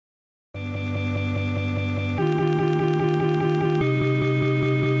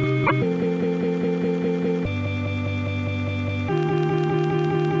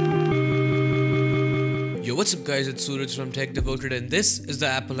What's up guys, it's Suraj from Tech Devoted and this is the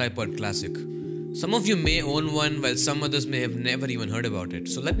Apple iPod Classic. Some of you may own one while some others may have never even heard about it.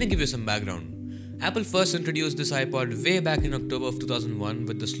 So let me give you some background. Apple first introduced this iPod way back in October of 2001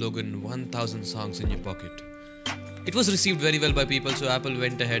 with the slogan 1000 songs in your pocket. It was received very well by people, so Apple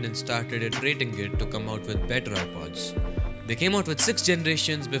went ahead and started iterating it to come out with better iPods. They came out with 6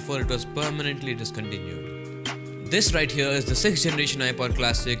 generations before it was permanently discontinued. This right here is the 6th generation iPod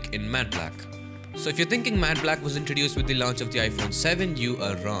Classic in matte black. So if you're thinking matte black was introduced with the launch of the iPhone 7, you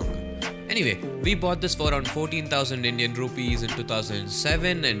are wrong. Anyway, we bought this for around 14,000 Indian rupees in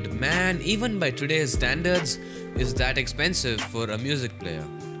 2007 and man, even by today's standards, is that expensive for a music player.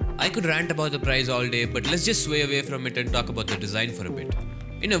 I could rant about the price all day, but let's just sway away from it and talk about the design for a bit.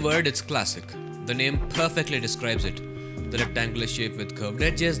 In a word, it's classic. The name perfectly describes it. The rectangular shape with curved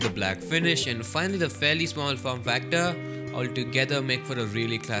edges, the black finish, and finally the fairly small form factor all together make for a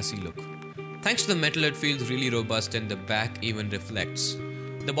really classy look. Thanks to the metal, it feels really robust and the back even reflects.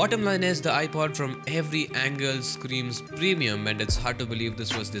 The bottom line is the iPod from every angle screams premium, and it's hard to believe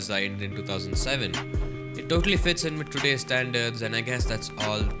this was designed in 2007. It totally fits in with today's standards, and I guess that's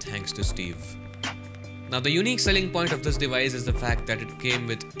all thanks to Steve. Now the unique selling point of this device is the fact that it came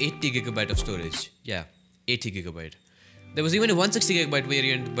with 80GB of storage. Yeah, 80GB. There was even a 160GB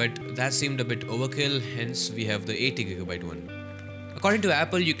variant, but that seemed a bit overkill, hence we have the 80GB one. According to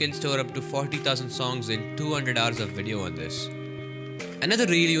Apple, you can store up to 40,000 songs in 200 hours of video on this. Another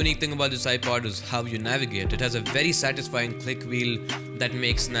really unique thing about this iPod is how you navigate. It has a very satisfying click wheel that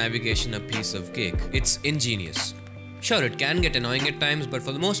makes navigation a piece of cake. It's ingenious. Sure, it can get annoying at times, but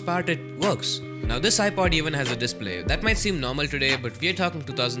for the most part it works. Now this iPod even has a display. That might seem normal today, but we're talking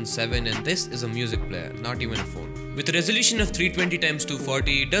 2007 and this is a music player, not even a phone. With a resolution of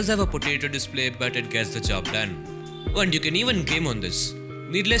 320x240, it does have a potato display, but it gets the job done. Oh, and you can even game on this.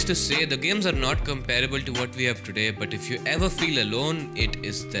 Needless to say, the games are not comparable to what we have today, but if you ever feel alone, it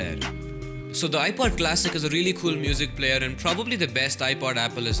is there. So the iPod Classic is a really cool music player and probably the best iPod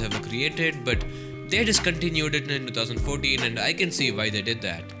Apple has ever created, but they discontinued it in 2014 and I can see why they did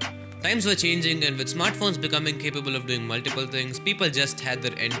that. Times were changing, and with smartphones becoming capable of doing multiple things, people just had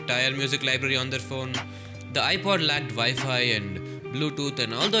their entire music library on their phone. The iPod lacked Wi-Fi and Bluetooth,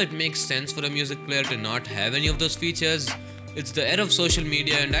 and although it makes sense for a music player to not have any of those features, it's the era of social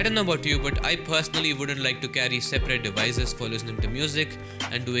media, and I don't know about you, but I personally wouldn't like to carry separate devices for listening to music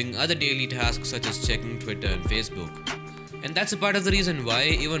and doing other daily tasks such as checking Twitter and Facebook. And that's a part of the reason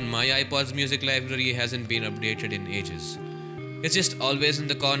why even my iPod's music library hasn't been updated in ages. It's just always in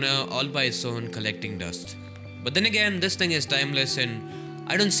the corner, all by its own, collecting dust. But then again, this thing is timeless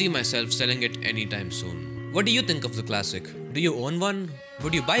and I don't see myself selling it anytime soon. What do you think of the Classic? Do you own one?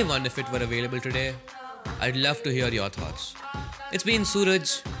 Would you buy one if it were available today? I'd love to hear your thoughts. It's been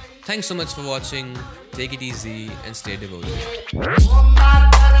Suraj. Thanks so much for watching. Take it easy and stay devoted.